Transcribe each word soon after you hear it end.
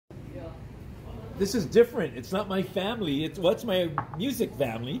this is different. It's not my family. It's what's my music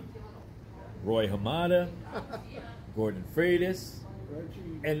family. Roy Hamada, Gordon Freitas,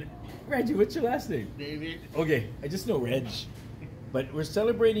 and Reggie. What's your last name? David. Okay, I just know Reg. But we're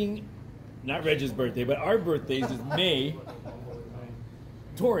celebrating not Reg's birthday, but our birthdays is May.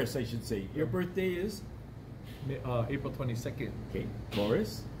 Taurus, I should say. Your birthday is? April 22nd. Okay,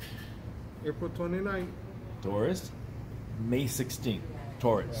 Taurus. April 29th. Taurus. May 16th.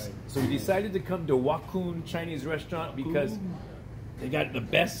 Taurus. Right. So we decided to come to Wakun Chinese restaurant because they got the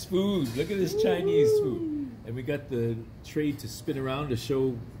best food. Look at this Chinese food. And we got the tray to spin around to show,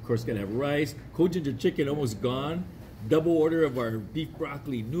 of course, gotta have rice. Cold ginger chicken almost gone. Double order of our beef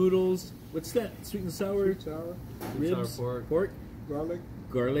broccoli noodles. What's that? Sweet and sour? Sweet sour. Ribs? Sour Pork? Garlic.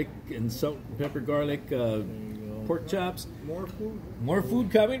 Garlic and salt, pepper, garlic, pork chops. More food. More food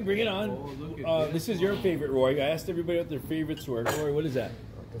coming. Bring it on. Oh, look at This is your favorite, Roy. I asked everybody what their favorites were. Roy, what is that?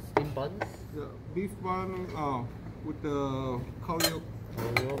 The steamed buns. The beef bun with the cow yolk.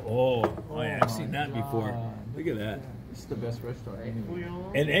 Oh, yeah, I've seen that before. Look at that. It's the best restaurant.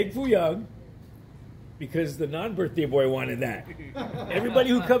 And egg foo young, because the non-birthday boy wanted that. Everybody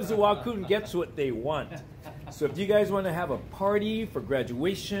who comes to Wakun gets what they want. So if you guys want to have a party for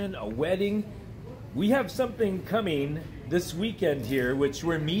graduation, a wedding, we have something coming this weekend here, which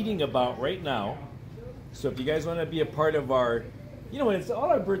we're meeting about right now. So if you guys want to be a part of our, you know, it's all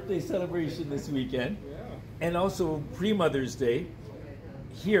our birthday celebration this weekend, and also pre-Mother's Day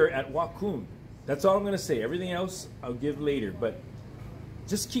here at Wakun. That's all I'm going to say. Everything else I'll give later, but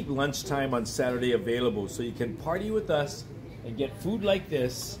just keep lunchtime on Saturday available so you can party with us and get food like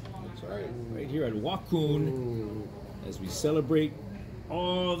this right here at Wakun as we celebrate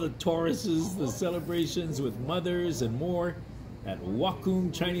all the Tauruses, the celebrations with mothers and more at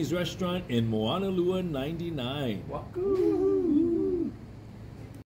Wakun Chinese Restaurant in Moanalua 99. Waku.